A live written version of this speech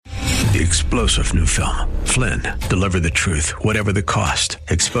the explosive new film, Flynn, Deliver the Truth, Whatever the Cost,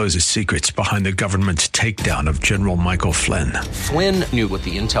 exposes secrets behind the government's takedown of General Michael Flynn. Flynn knew what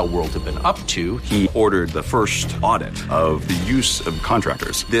the intel world had been up to. He ordered the first audit of the use of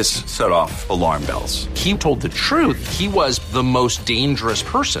contractors. This set off alarm bells. He told the truth. He was the most dangerous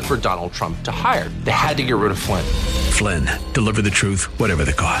person for Donald Trump to hire. They had to get rid of Flynn. Flynn, Deliver the Truth, Whatever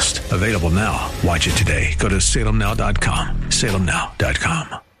the Cost. Available now. Watch it today. Go to salemnow.com.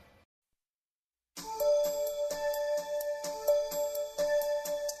 salemnow.com.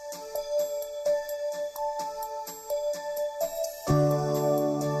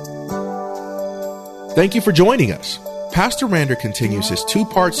 Thank you for joining us. Pastor Rander continues his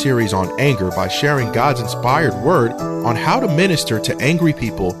two-part series on anger by sharing God's inspired word on how to minister to angry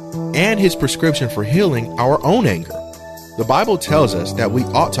people and his prescription for healing our own anger. The Bible tells us that we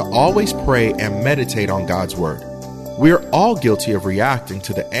ought to always pray and meditate on God's word. We are all guilty of reacting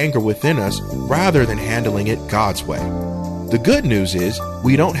to the anger within us rather than handling it God's way. The good news is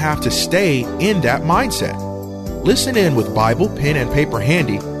we don't have to stay in that mindset. Listen in with Bible, pen, and paper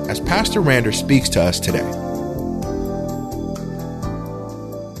handy as Pastor Rander speaks to us today.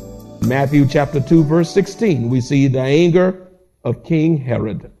 Matthew chapter 2, verse 16, we see the anger of King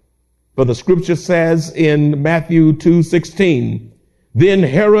Herod. For the scripture says in Matthew 2:16, then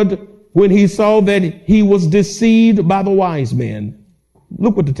Herod, when he saw that he was deceived by the wise men,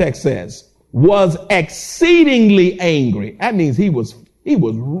 look what the text says, was exceedingly angry. That means he was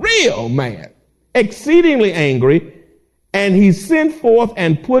real mad, exceedingly angry. And he sent forth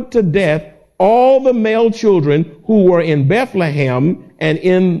and put to death all the male children who were in Bethlehem and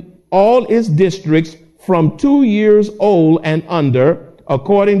in all its districts from 2 years old and under,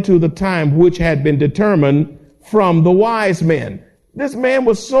 according to the time which had been determined from the wise men. This man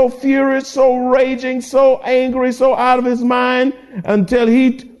was so furious, so raging, so angry, so out of his mind until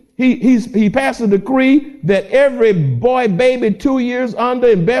he passed a decree that every boy, baby 2 years under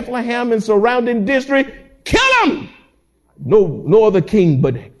in Bethlehem and surrounding district, kill him. No other king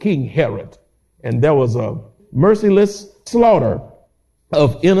but King Herod. And there was a merciless slaughter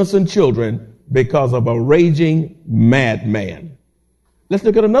of innocent children because of a raging madman. Let's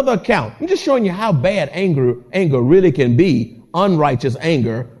look at another account. I'm just showing you how bad anger really can be, unrighteous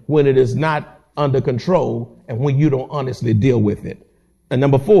anger, when it is not under control and when you don't honestly deal with it. And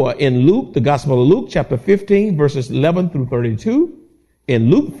number 4, in Luke, the Gospel of Luke, chapter 15, verses 11 through 32.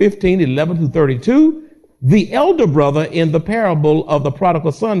 In Luke 15, 11 through 32, the elder brother in the parable of the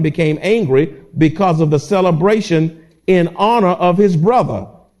prodigal son became angry because of the celebration in honor of his brother.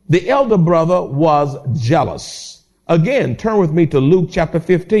 The elder brother was jealous. Again, turn with me to Luke chapter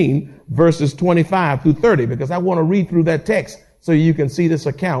 15, verses 25 through 30, because I want to read through that text so you can see this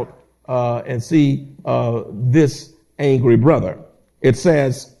account and see this angry brother. It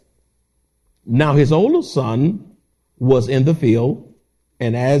says, now his older son was in the field,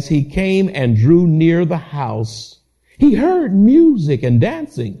 and as he came and drew near the house, he heard music and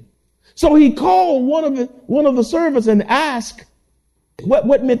dancing. So he called one of the servants and asked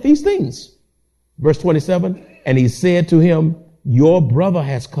what meant these things. Verse 27, and he said to him, your brother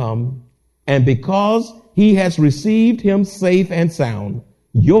has come, and because he has received him safe and sound,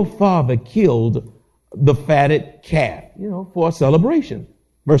 your father killed the fatted calf, for a celebration.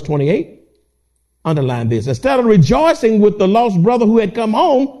 Verse 28. Underline this. Instead of rejoicing with the lost brother who had come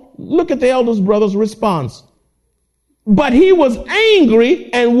home, look at the eldest brother's response. But he was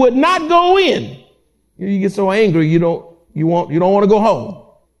angry and would not go in. You get so angry you don't want to go home.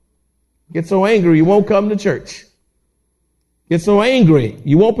 Get so angry you won't come to church. Get so angry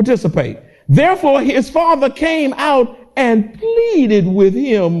you won't participate. Therefore his father came out and pleaded with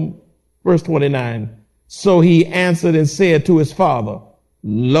him. Verse 29. So he answered and said to his father,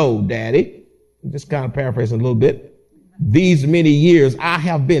 lo, daddy. Just kind of paraphrasing a little bit. These many years I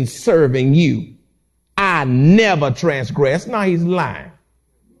have been serving you. I never transgressed. Now he's lying.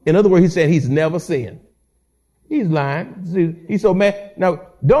 In other words, he said he's never sinned. He's lying. See, he's so mad. Now,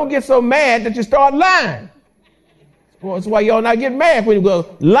 don't get so mad that you start lying. Well, that's why y'all not get mad when you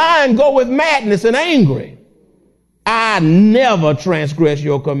go. Lying go with madness and angry. I never transgressed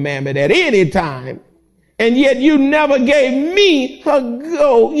your commandment at any time. And yet you never gave me a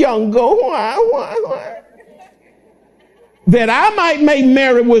young goat. Why? That I might make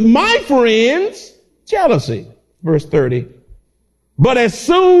merry with my friends. Jealousy. Verse 30. But as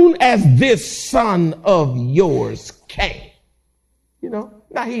soon as this son of yours came,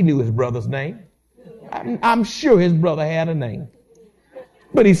 now he knew his brother's name. I'm sure his brother had a name.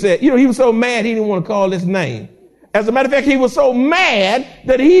 But he said, he was so mad he didn't want to call his name. As a matter of fact, he was so mad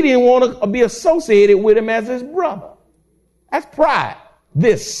that he didn't want to be associated with him as his brother. That's pride.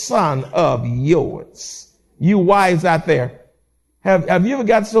 this son of yours. You wives out there, have you ever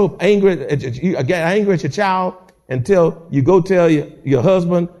got so angry at your child until you go tell your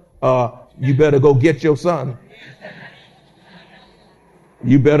husband, you better go get your son.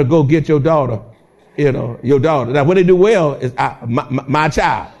 You better go get your daughter. Your daughter. Now, when they do well, it's my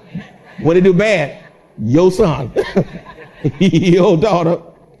child. When they do bad, your son, your daughter.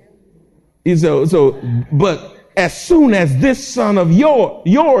 But as soon as this son of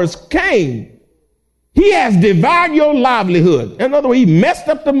yours came, he has devoured your livelihood. In other words, he messed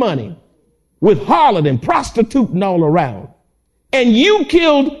up the money with harlot and prostituting all around. And you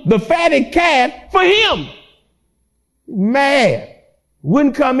killed the fatted calf for him. Mad.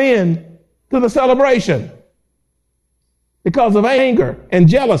 Wouldn't come in to the celebration because of anger and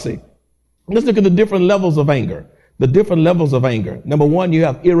jealousy. Let's look at the different levels of anger. The different levels of anger. Number one, you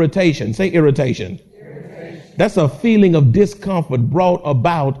have irritation. Say irritation. That's a feeling of discomfort brought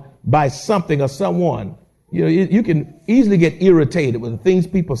about by something or someone. You can easily get irritated with the things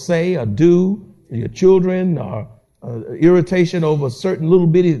people say or do, your children, or irritation over certain little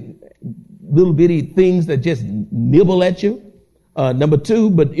bitty things that just nibble at you. Number two,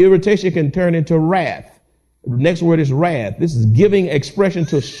 but irritation can turn into wrath. The next word is wrath. This is giving expression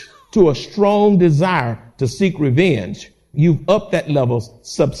to a strong desire to seek revenge. You've upped that level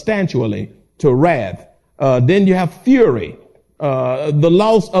substantially to wrath. Then you have fury, the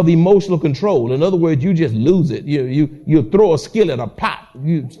loss of emotional control. In other words, you just lose it. You throw a skillet, a pot,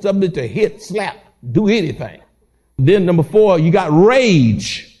 you submit to hit, slap, do anything. Then number four, you got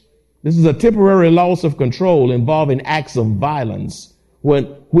rage. This is a temporary loss of control involving acts of violence.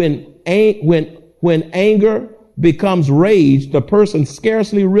 When anger becomes rage, the person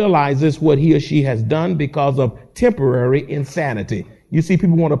scarcely realizes what he or she has done because of temporary insanity. You see,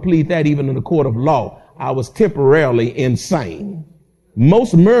 people want to plead that even in the court of law. I was temporarily insane.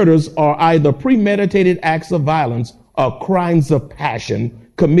 Most murders are either premeditated acts of violence or crimes of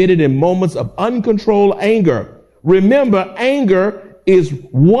passion committed in moments of uncontrolled anger. Remember, anger is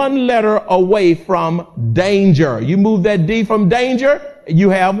one letter away from danger. You move that D from danger,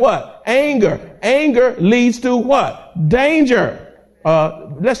 you have what? Anger. Anger leads to what? Danger.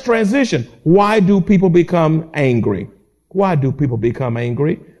 Let's transition. Why do people become angry? Why do people become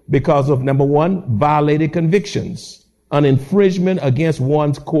angry? Because of, number one, violated convictions, an infringement against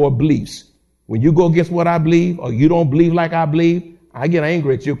one's core beliefs. When you go against what I believe, or you don't believe like I believe, I get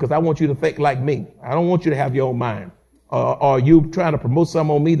angry at you because I want you to think like me. I don't want you to have your own mind. Or you trying to promote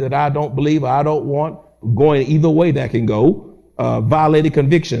something on me that I don't believe or I don't want. Going either way that can go. Violated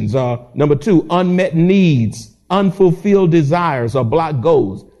convictions. Number two, unmet needs, unfulfilled desires or blocked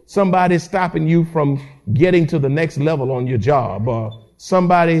goals. Somebody's stopping you from getting to the next level on your job.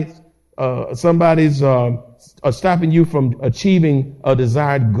 Somebody's stopping you from achieving a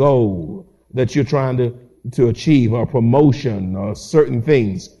desired goal that you're trying to achieve, or promotion or certain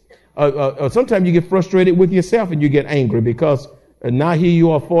things. Sometimes you get frustrated with yourself and you get angry because now here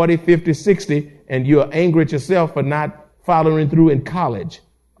you are 40, 50, 60, and you're angry at yourself for not following through in college,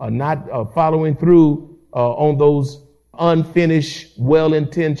 or not following through on those unfinished,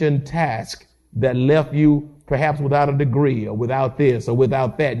 well-intentioned tasks that left you perhaps without a degree or without this or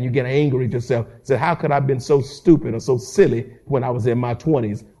without that. And you get angry at yourself. Say, how could I have been so stupid or so silly when I was in my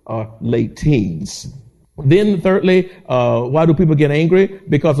 20s or late teens? Then thirdly, why do people get angry?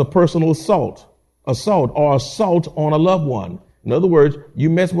 Because of personal assault or assault on a loved one. In other words, you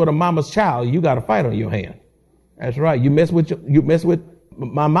mess with a mama's child, you got a fight on your hand. That's right. You mess with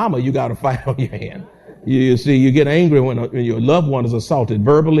my mama, you got a fight on your hand. You see, you get angry when your loved one is assaulted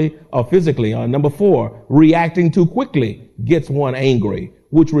verbally or physically. Number four, reacting too quickly gets one angry,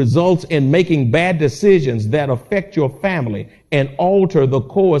 which results in making bad decisions that affect your family and alter the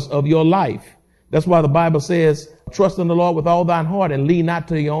course of your life. That's why the Bible says, trust in the Lord with all thine heart and lean not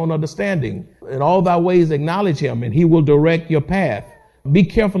to your own understanding. In all thy ways acknowledge him and he will direct your path. Be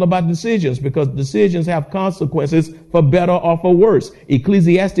careful about decisions because decisions have consequences for better or for worse.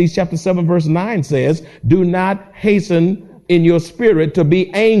 Ecclesiastes chapter 7 verse 9 says, do not hasten in your spirit to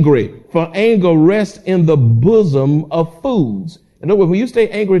be angry, for anger rests in the bosom of fools. In other words, when you stay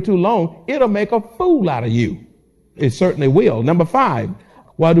angry too long, it'll make a fool out of you. It certainly will. Number five,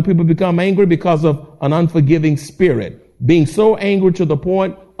 why do people become angry? Because of an unforgiving spirit. Being so angry to the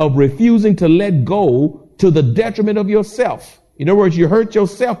point of refusing to let go to the detriment of yourself. In other words, you hurt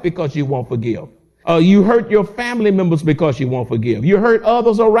yourself because you won't forgive. You hurt your family members because you won't forgive. You hurt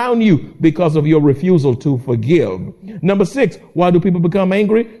others around you because of your refusal to forgive. Number six, why do people become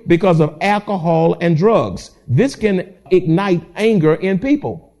angry? Because of alcohol and drugs. This can ignite anger in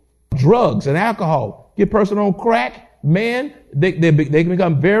people. Drugs and alcohol. Get a person on crack, man, they can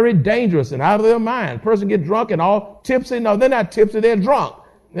become very dangerous and out of their mind. Person get drunk and all tipsy. No, they're not tipsy, they're drunk.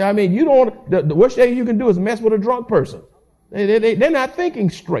 I mean, you don't, the worst thing you can do is mess with a drunk person. They're not thinking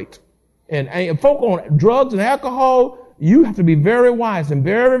straight. And folk on drugs and alcohol, you have to be very wise and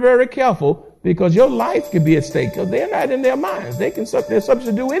very, very careful, because your life could be at stake, because they're not in their minds. They're subject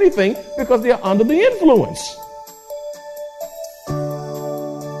to do anything because they're under the influence.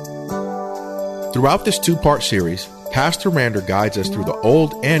 Throughout this two-part series, Pastor Rander guides us through the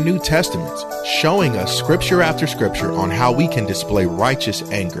Old and New Testaments, showing us scripture after scripture on how we can display righteous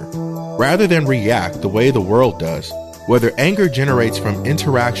anger. Rather than react the way the world does, whether anger generates from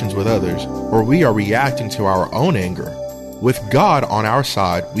interactions with others or we are reacting to our own anger, with God on our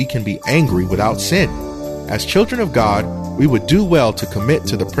side, we can be angry without sin. As children of God, we would do well to commit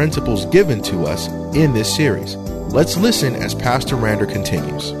to the principles given to us in this series. Let's listen as Pastor Rander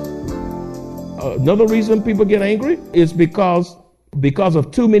continues. Another reason people get angry is because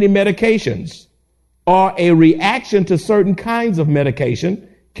of too many medications, or a reaction to certain kinds of medication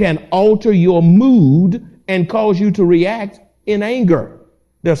can alter your mood and cause you to react in anger.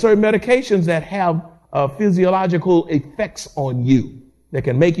 There are certain medications that have physiological effects on you that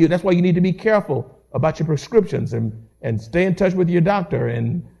can make you. That's why you need to be careful about your prescriptions and stay in touch with your doctor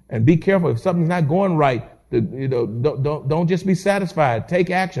and be careful if something's not going right. Don't just be satisfied. Take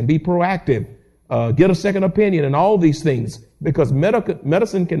action. Be proactive. Get a second opinion and all these things, because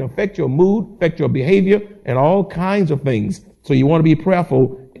medicine can affect your mood, affect your behavior, and all kinds of things. So you want to be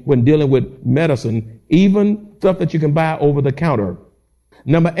prayerful when dealing with medicine, even stuff that you can buy over the counter.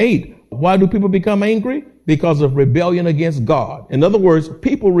 Number 8, why do people become angry? Because of rebellion against God. In other words,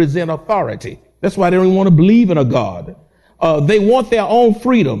 people resent authority. That's why they don't want to believe in a God. They want their own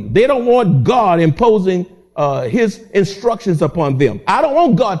freedom. They don't want God imposing his instructions upon them. I don't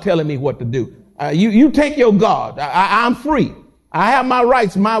want God telling me what to do. You take your God. I'm free. I have my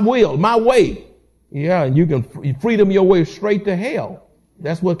rights, my will, my way. Yeah, you can freedom your way straight to hell.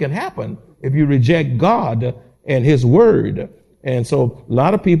 That's what can happen if you reject God and his word. And so a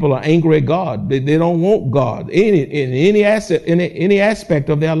lot of people are angry at God. They don't want God in any aspect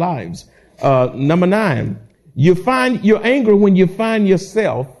of their lives. Number 9, you're angry when you find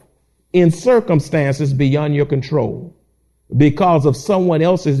yourself in circumstances beyond your control because of someone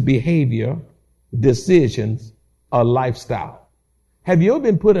else's behavior, decisions, or lifestyle. Have you ever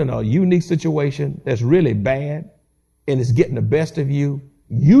been put in a unique situation that's really bad and it's getting the best of you?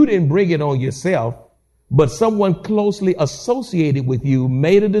 You didn't bring it on yourself, but someone closely associated with you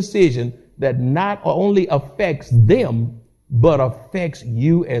made a decision that not only affects them, but affects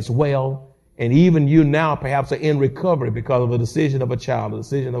you as well. And even you now perhaps are in recovery because of a decision of a child, a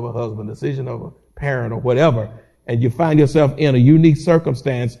decision of a husband, a decision of a parent or whatever. And you find yourself in a unique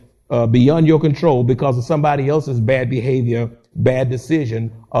circumstance beyond your control because of somebody else's bad behavior, bad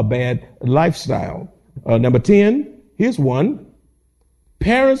decision, or bad lifestyle. Number 10, here's one.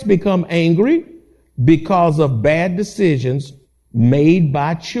 Parents become angry because of bad decisions made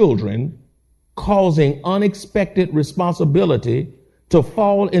by children, causing unexpected responsibility to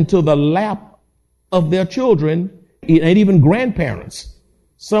fall into the lap of their children and even grandparents.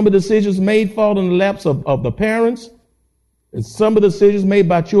 Some of the decisions made fall in the laps of the parents, and some of the decisions made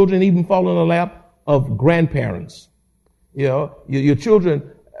by children even fall in the lap of grandparents. You know, your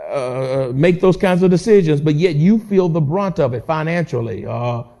children make those kinds of decisions, but yet you feel the brunt of it financially.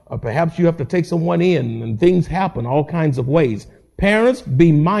 Or perhaps you have to take someone in and things happen all kinds of ways. Parents,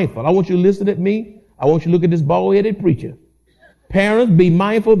 be mindful. I want you to listen at me. I want you to look at this bald-headed preacher. Parents, be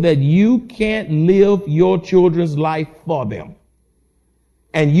mindful that you can't live your children's life for them.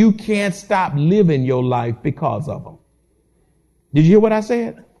 And you can't stop living your life because of them. Did you hear what I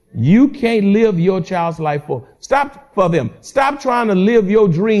said? You can't live your child's life for them. Stop trying to live your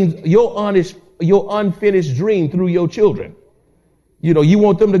dreams, your unfinished dream through your children. You know, you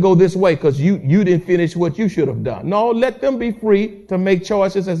want them to go this way because you didn't finish what you should have done. No, let them be free to make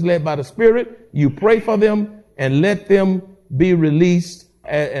choices as led by the Spirit. You pray for them and let them be released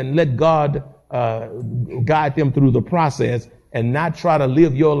and let God guide them through the process and not try to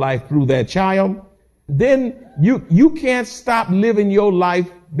live your life through that child. Then you can't stop living your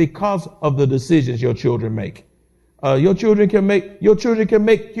life because of the decisions your children make. Your children can make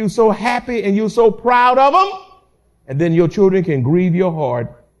you so happy and you're so proud of them. And then your children can grieve your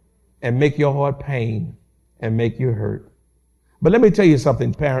heart and make your heart pain and make you hurt. But let me tell you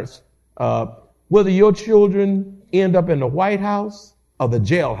something, parents. Whether your children end up in the White House or the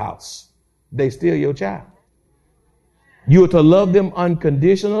jailhouse, they still your child. You are to love them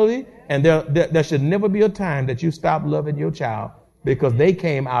unconditionally, and there should never be a time that you stop loving your child because they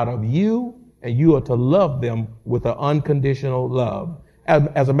came out of you and you are to love them with an unconditional love.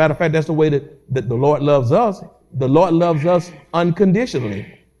 As a matter of fact, that's the way that the Lord loves us. The Lord loves us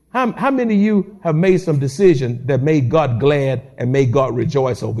unconditionally. How many of you have made some decisions that made God glad and made God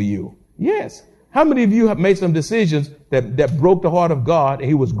rejoice over you? Yes. How many of you have made some decisions that broke the heart of God and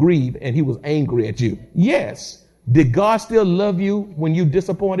he was grieved and he was angry at you? Yes. Did God still love you when you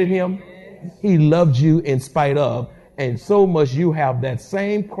disappointed him? He loved you in spite of. And so must you have that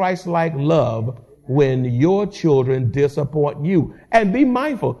same Christ-like love when your children disappoint you. And be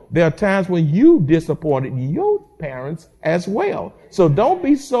mindful, there are times when you disappointed your parents as well. So don't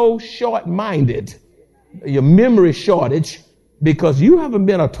be so short-minded, your memory shortage, because you haven't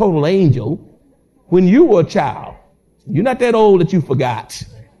been a total angel when you were a child. You're not that old that you forgot.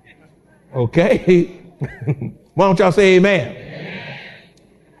 Okay? Why don't y'all say amen?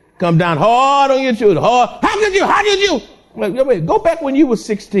 Come down hard on your children. Hard. How did you? Wait, go back when you were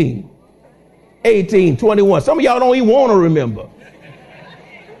 16, 18, 21. Some of y'all don't even want to remember.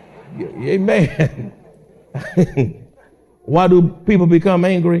 Amen. Why do people become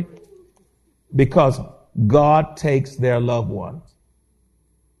angry? Because God takes their loved ones.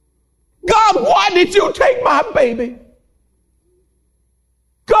 God, why did you take my baby?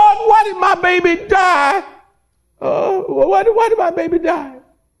 God, why did my baby die? Why did my baby die?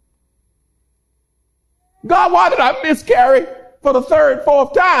 God, why did I miscarry for the third,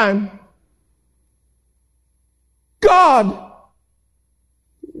 fourth time? God,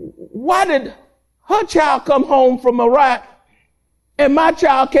 why did her child come home from Iraq and my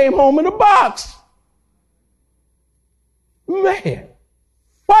child came home in a box? Man,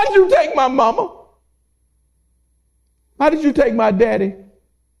 why did you take my mama? Why did you take my daddy?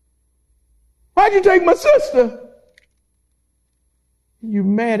 Why did you take my sister? You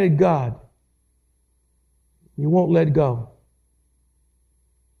mad at God. You won't let go.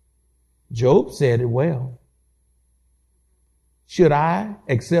 Job said it well. Should I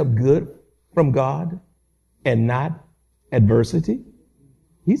accept good from God and not adversity?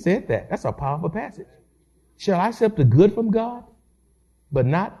 He said that. That's a powerful passage. Shall I accept the good from God, but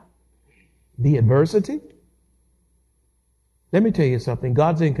not the adversity? Let me tell you something.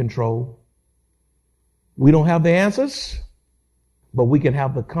 God's in control. We don't have the answers, but we can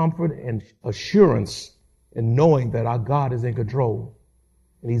have the comfort and assurance in knowing that our God is in control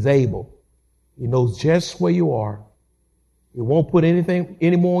and he's able. He knows just where you are. He won't put anything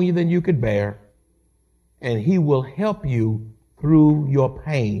any more on you than you could bear. And he will help you through your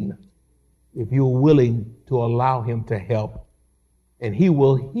pain if you're willing to allow him to help. And he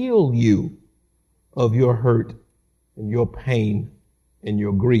will heal you of your hurt and your pain and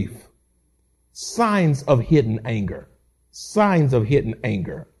your grief. Signs of hidden anger. Signs of hidden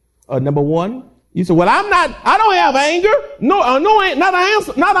anger. Number one, you say, well, I don't have anger. No, not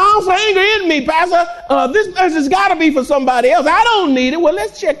an ounce of anger in me, Pastor. This message got to be for somebody else. I don't need it. Well,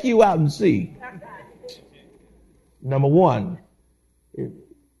 let's check you out and see. Number one,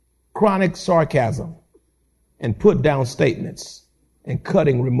 chronic sarcasm and put down statements and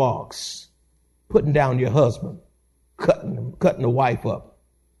cutting remarks, putting down your husband, cutting the wife up,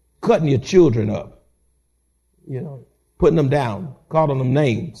 cutting your children up, putting them down, calling them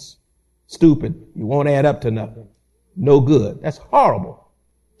names. Stupid. You won't add up to nothing. No good. That's horrible.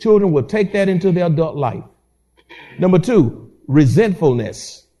 Children will take that into their adult life. Number two,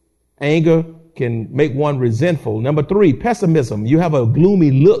 resentfulness. Anger can make one resentful. Number three, pessimism. You have a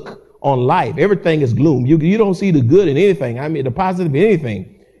gloomy look on life. Everything is gloom. You don't see the good in anything. I mean, the positive in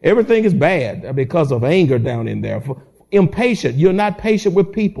anything. Everything is bad because of anger down in there. Impatient. You're not patient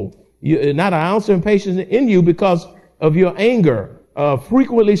with people. You're not an ounce of impatience in you because of your anger.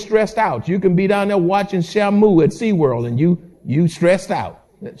 Frequently stressed out. You can be down there watching Shamu at SeaWorld and you stressed out.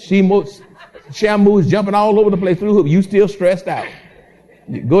 Shamu is jumping all over the place through the hoop. You still stressed out.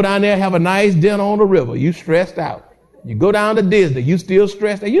 You go down there, have a nice dinner on the river. You stressed out. You go down to Disney. You still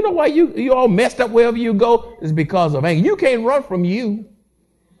stressed out. You know why you all messed up wherever you go? It's because of anger. You can't run from you.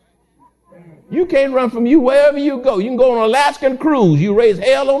 You can't run from you wherever you go. You can go on an Alaskan cruise. You raise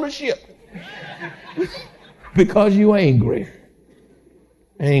hell on the ship because you're angry.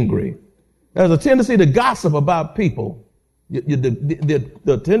 Angry. There's a tendency to gossip about people.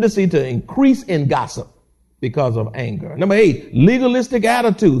 The tendency to increase in gossip because of anger. Number 8, legalistic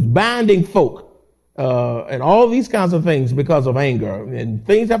attitudes, binding folk. and all these kinds of things because of anger. And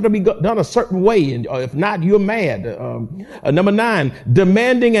things have to be done a certain way, and if not, you're mad. Number 9,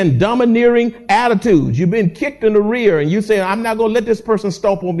 demanding and domineering attitudes. You've been kicked in the rear, and you say, I'm not going to let this person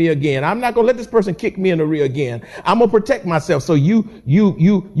stomp on me again. I'm not going to let this person kick me in the rear again. I'm going to protect myself. So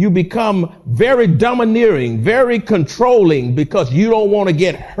you become very domineering, very controlling, because you don't want to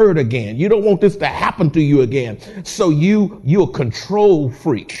get hurt again. You don't want this to happen to you again. So you're a control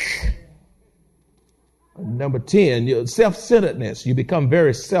freak. Number 10, self-centeredness. You become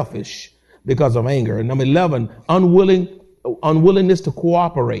very selfish because of anger. And number 11, unwillingness to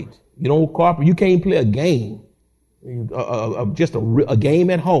cooperate. You don't cooperate. You can't play a game, just a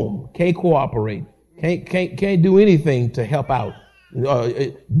game at home. Can't cooperate. Can't do anything to help out.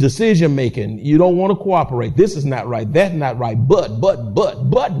 Decision making. You don't want to cooperate. This is not right. That's not right.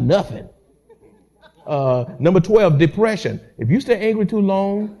 But nothing. Number 12, depression. If you stay angry too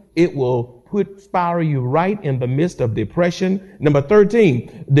long, it will spiral you right in the midst of depression. Number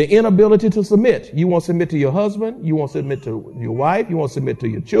 13, the inability to submit. You won't submit to your husband. You won't submit to your wife. You won't submit to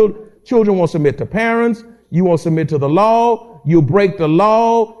your children. Children won't submit to parents. You won't submit to the law. You break the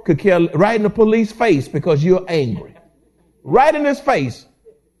law, could kill right in the police face because you're angry. Right in his face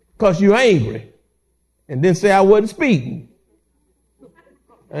because you're angry. And then say I wasn't speeding.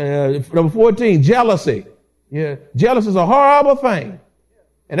 Number 14, jealousy. Yeah, jealousy is a horrible thing.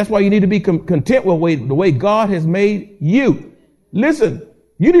 And that's why you need to be content with the way God has made you. Listen,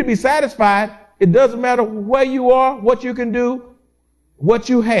 you need to be satisfied. It doesn't matter where you are, what you can do, what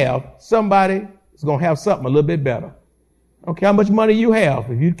you have. Somebody is going to have something a little bit better. I don't care how much money you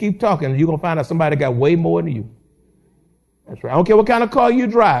have. If you keep talking, you're going to find out somebody got way more than you. That's right. I don't care what kind of car you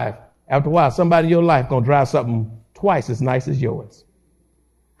drive. After a while, somebody in your life going to drive something twice as nice as yours.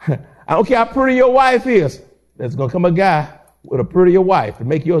 I don't care how pretty your wife is. There's going to come a guy with a prettier wife to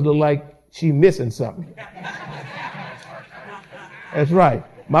make yours look like she missing something. That's right.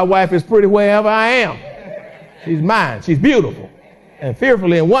 My wife is pretty wherever I am. She's mine. She's beautiful and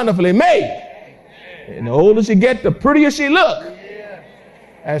fearfully and wonderfully made. And the older she gets, the prettier she look.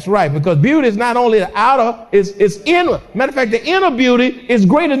 That's right, because beauty is not only the outer, it's inner. Matter of fact, the inner beauty is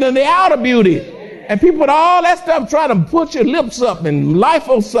greater than the outer beauty. And people put all that stuff trying to put your lips up and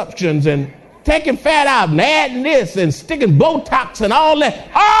liposuctions and taking fat out and adding this and sticking Botox and all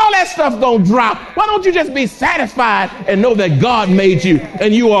that stuff gonna drop. Why don't you just be satisfied and know that God made you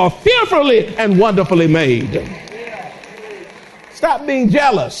and you are fearfully and wonderfully made? Stop being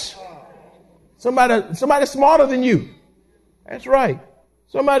jealous. Somebody smarter than you. That's right.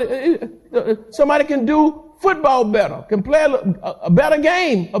 Somebody can do football better, can play a better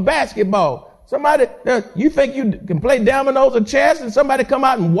game of basketball. Somebody, you think you can play dominoes or chess and somebody come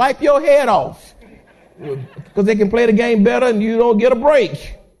out and wipe your head off because they can play the game better and you don't get a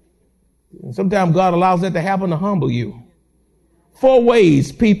break. And sometimes God allows that to happen to humble you. 4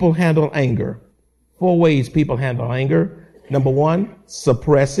 ways people handle anger. 4 ways people handle anger. Number 1,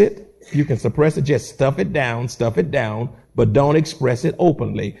 suppress it. You can suppress it, just stuff it down, but don't express it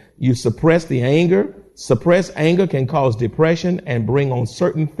openly. You suppress the anger. Suppressed anger can cause depression and bring on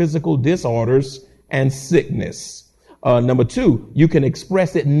certain physical disorders and sickness. Number 2, you can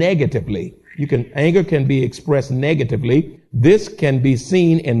express it negatively. Anger can be expressed negatively. This can be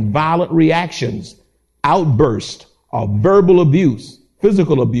seen in violent reactions, outbursts, or verbal abuse,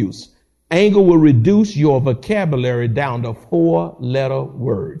 physical abuse. Anger will reduce your vocabulary down to 4-letter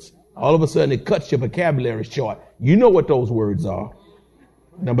words. All of a sudden, it cuts your vocabulary short. You know what those words are.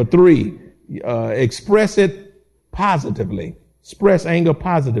 Number 3, express it positively. Express anger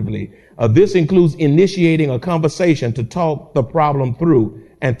positively. This includes initiating a conversation to talk the problem through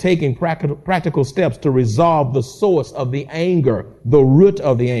and taking practical steps to resolve the source of the anger, the root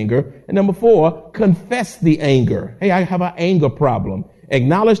of the anger. And number 4, confess the anger. Hey, I have an anger problem.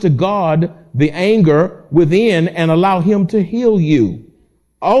 Acknowledge to God the anger within and allow Him to heal you.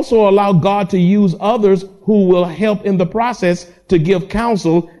 Also allow God to use others who will help in the process to give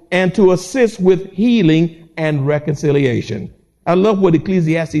counsel and to assist with healing and reconciliation. I love what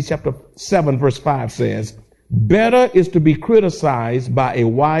Ecclesiastes chapter 7 verse 5 says. Better is to be criticized by a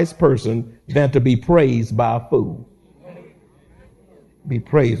wise person than to be praised by a fool. Be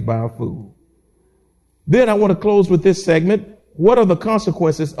praised by a fool. Then I want to close with this segment. What are the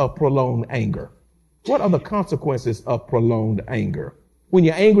consequences of prolonged anger? What are the consequences of prolonged anger? When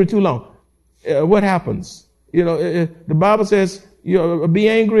you're angry too long, what happens? The Bible says, be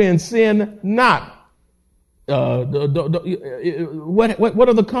angry and sin not. What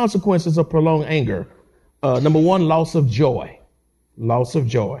are the consequences of prolonged anger? Number 1, loss of joy. Loss of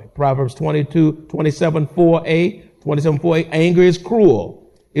joy. Proverbs 27:4a. Anger is cruel.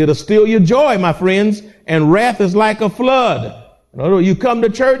 It'll steal your joy, my friends, and wrath is like a flood. You come to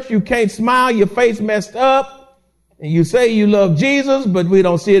church, you can't smile, your face messed up, and you say you love Jesus, but we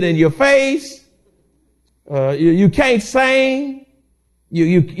don't see it in your face. You can't sing.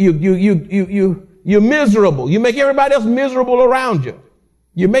 You're miserable. You make everybody else miserable around you.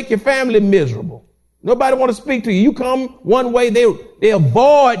 You make your family miserable. Nobody want to speak to you. You come one way, they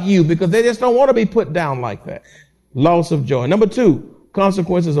avoid you because they just don't want to be put down like that. Loss of joy. Number 2,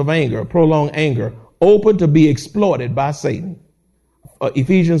 consequences of anger, prolonged anger, open to be exploited by Satan.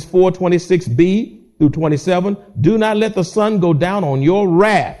 Ephesians 4:26b through 27. Do not let the sun go down on your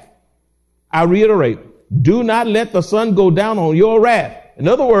wrath. I reiterate, do not let the sun go down on your wrath. In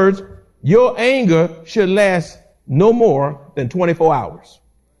other words, your anger should last no more than 24 hours.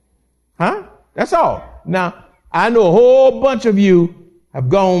 Huh? That's all. Now, I know a whole bunch of you have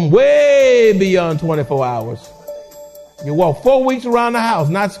gone way beyond 24 hours. You walk 4 weeks around the house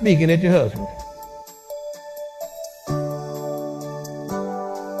not speaking at your husband.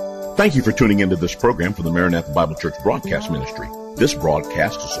 Thank you for tuning into this program from the Maranatha Bible Church Broadcast Ministry. This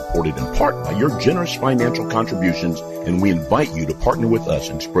broadcast is supported in part by your generous financial contributions, and we invite you to partner with us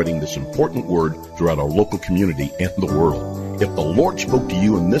in spreading this important word throughout our local community and the world. If the Lord spoke to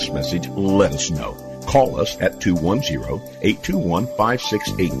you in this message, let us know. Call us at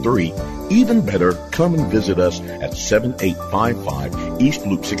 210-821-5683. Even better, come and visit us at 7855 East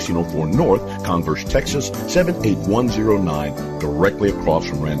Loop 1604 North, Converse, Texas, 78109, directly across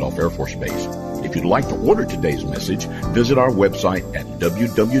from Randolph Air Force Base. If you'd like to order today's message, visit our website at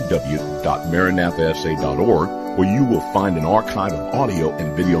www.maranathasa.org, where you will find an archive of audio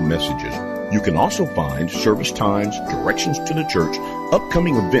and video messages. You can also find service times, directions to the church,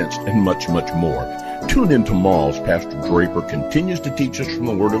 upcoming events, and much, much more. Tune in tomorrow as Pastor Draper continues to teach us from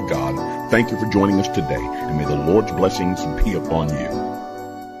the Word of God. Thank you for joining us today, and may the Lord's blessings be upon you.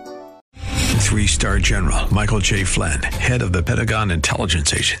 3-star General Michael J. Flynn, head of the Pentagon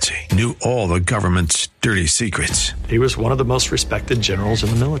Intelligence Agency, knew all the government's dirty secrets. He was one of the most respected generals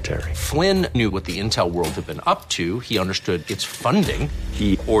in the military. Flynn knew what the intel world had been up to. He understood its funding.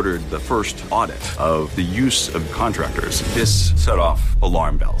 He ordered the first audit of the use of contractors. This set off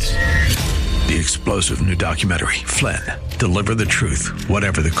alarm bells. The explosive new documentary, Flynn, Deliver the Truth,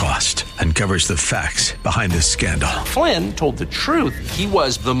 Whatever the Cost, uncovers the facts behind this scandal. Flynn told the truth. He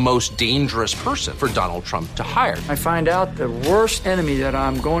was the most dangerous person for Donald Trump to hire. I find out the worst enemy that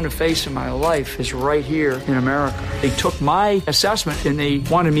I'm going to face in my life is right here in America. They took my assessment and they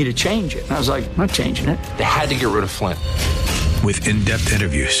wanted me to change it. And I was like, I'm not changing it. They had to get rid of Flynn. With in-depth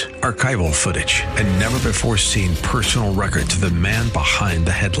interviews, archival footage, and never-before-seen personal records of the man behind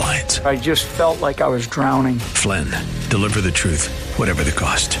the headlines. I just felt like I was drowning. Flynn, Deliver the Truth, Whatever the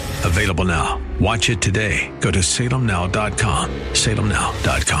Cost. Available now. Watch it today. Go to salemnow.com.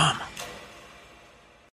 salemnow.com.